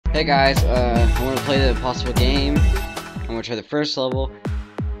Hey guys, I want to play the Impossible game. I'm going to try the first level.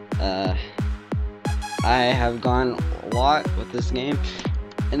 I have gone a lot with this game,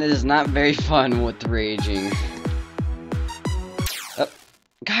 and it is not very fun with raging. Oh,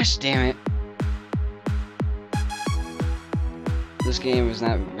 gosh damn it. This game is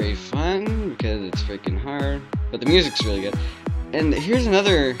not very fun because it's freaking hard, but the music's really good. And here's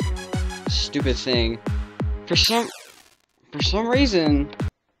another stupid thing. For some reason,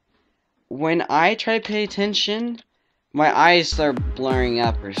 when I try to pay attention, my eyes start blurring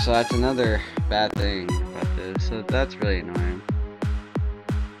up, so that's another bad thing about this. So that's really annoying.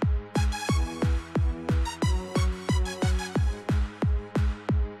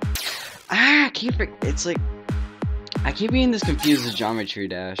 It's like, I keep being this confused with Geometry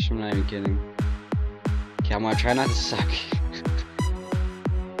Dash. I'm not even kidding. Okay, I'm gonna try not to suck.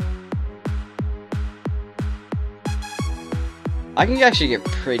 I can actually get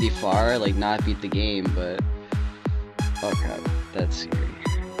pretty far, like not beat the game, but oh crap, that's scary.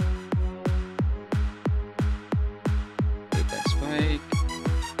 Hate that spike.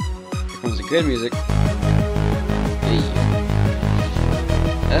 Here comes the good music. Hey.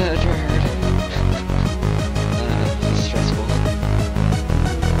 Try hard. This is stressful.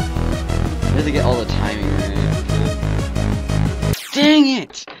 I have to get all the timing right. Dang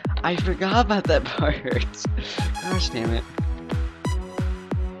it! I forgot about that part. Gosh damn it.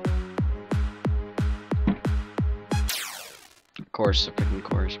 Course, a freaking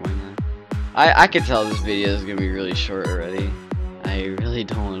course, why not? I can tell this video is gonna be really short already. I really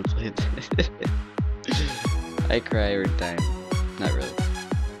don't want to play this. I cry every time. Not really.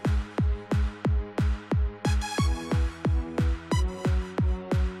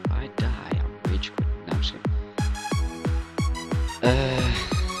 If I die, I'm rage quit. No, I'm just kidding. Then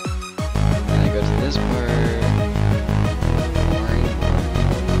I go to this part. Boring.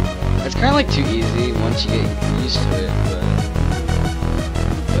 It's kind of like too easy once you get used to it, but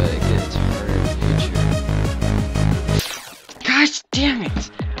it gets harder in the future. Gosh damn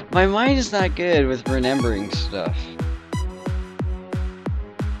it! My mind is not good with remembering stuff.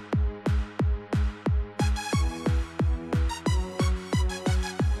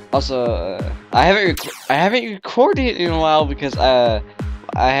 Also, I haven't recorded in a while because I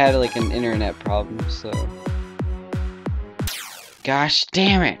had like an internet problem. So, gosh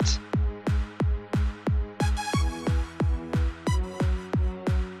damn it!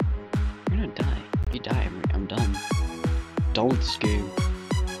 If you die, I'm done. Done with this game.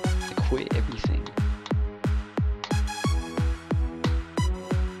 I quit everything.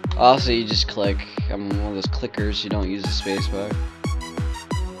 Also, you just click. I'm one of those clickers. You don't use the spacebar.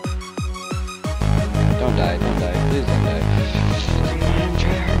 Don't die. Don't die. Please don't die. Come on,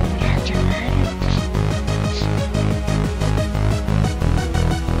 try hard.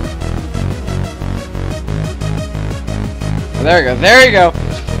 Oh, there we go. There you go.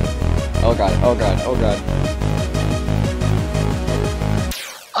 Oh god, oh god, oh god.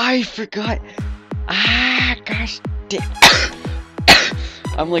 I forgot. Ah, gosh damn.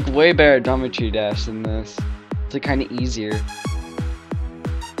 I'm like way better at Geometry Dash than this. It's like kind of easier.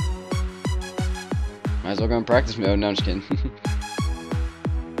 Might as well go in practice mode. No, I'm just kidding.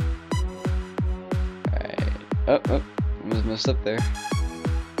 Alright. Oh, almost messed up there.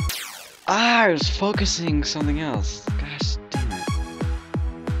 Ah, I was focusing something else. Gosh.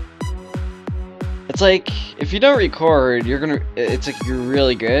 It's like, if you don't record, it's like you're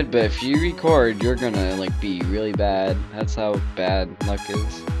really good, but if you record, you're gonna like be really bad. That's how bad luck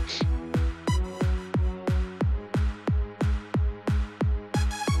is.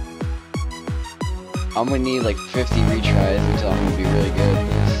 I'm gonna need like 50 retries until I'm gonna be really good at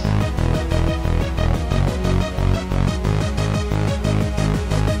this.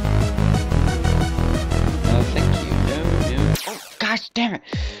 No, thank you. No. Oh, gosh damn it.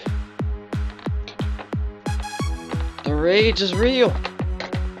 The rage is real!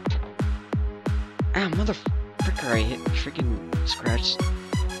 Ah, motherfucker, I hit freaking scratched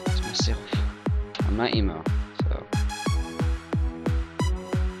to myself. I'm not emo, so.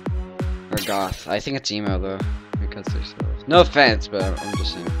 Or goth. I think it's emo though, because they're so. No offense, but I'm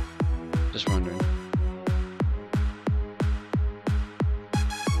just saying. Just wondering.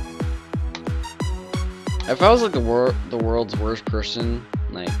 If I was like the world's worst person,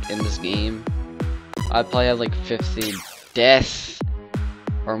 like in this game, I'd probably have like 50 deaths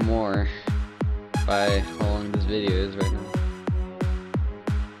or more by how long this video is right now.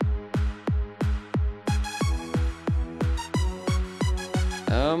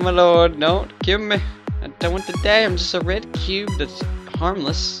 Oh my lord, don't kill me. I don't want to die. I'm just a red cube that's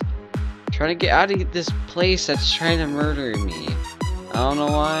harmless. Trying to get out of this place that's trying to murder me. I don't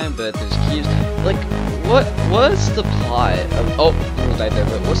know why, but there's keys. Like, what's the plot of? Oh, I died there.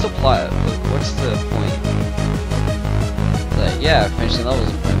 But what's the plot? Like, what's the point? Like, yeah, finishing levels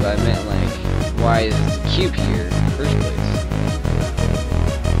is the point, but I meant like, why is the cube here in the first place?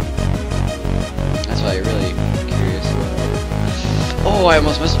 That's what I'm really curious about. Oh, I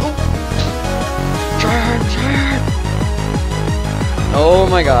almost missed. Oh, try hard, try hard. Oh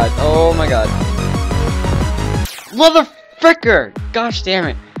my god, oh my god. Mother fricker! Gosh damn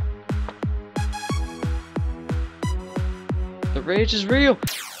it. The rage is real.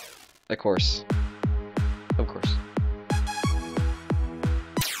 Of course. Of course.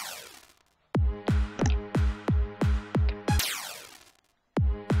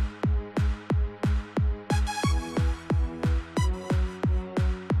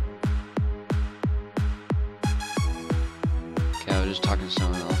 Okay, I was just talking to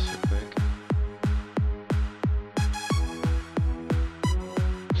someone else real quick.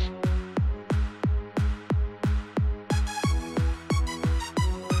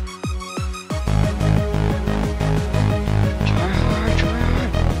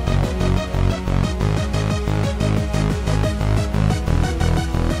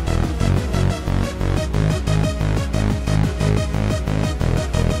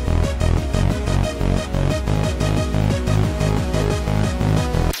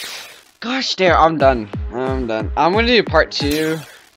 Gosh, there, I'm done. I'm done. I'm gonna do part 2